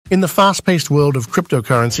In the fast-paced world of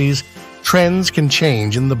cryptocurrencies, trends can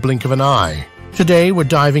change in the blink of an eye. Today, we're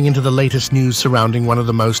diving into the latest news surrounding one of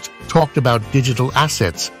the most talked-about digital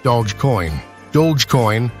assets, Dogecoin.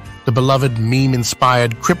 Dogecoin, the beloved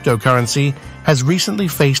meme-inspired cryptocurrency, has recently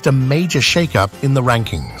faced a major shakeup in the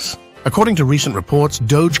rankings. According to recent reports,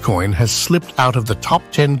 Dogecoin has slipped out of the top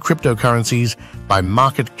 10 cryptocurrencies by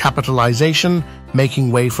market capitalization,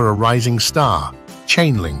 making way for a rising star,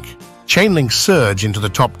 Chainlink. Chainlink's surge into the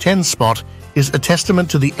top 10 spot is a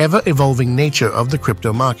testament to the ever-evolving nature of the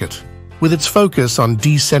crypto market. With its focus on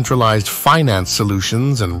decentralized finance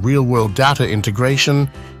solutions and real-world data integration,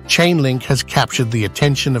 Chainlink has captured the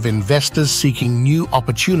attention of investors seeking new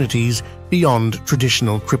opportunities beyond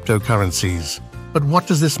traditional cryptocurrencies. But what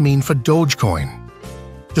does this mean for Dogecoin?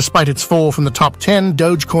 Despite its fall from the top 10,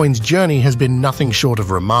 Dogecoin's journey has been nothing short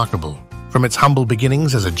of remarkable. From its humble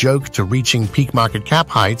beginnings as a joke to reaching peak market cap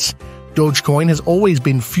heights, Dogecoin has always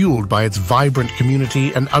been fueled by its vibrant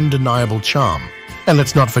community and undeniable charm. And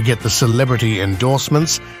let's not forget the celebrity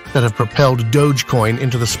endorsements that have propelled Dogecoin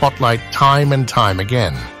into the spotlight time and time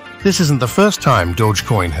again. This isn't the first time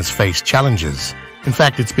Dogecoin has faced challenges. In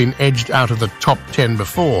fact, it's been edged out of the top 10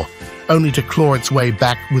 before, only to claw its way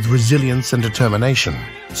back with resilience and determination.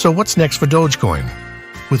 So what's next for Dogecoin?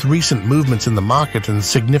 With recent movements in the market and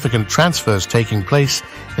significant transfers taking place,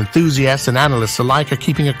 enthusiasts and analysts alike are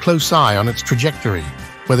keeping a close eye on its trajectory.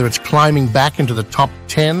 Whether it's climbing back into the top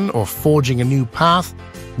 10 or forging a new path,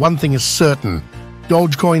 one thing is certain: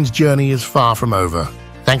 Dogecoin's journey is far from over.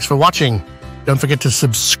 Thanks for watching. Don't forget to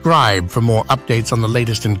subscribe for more updates on the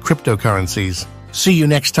latest in cryptocurrencies. See you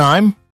next time.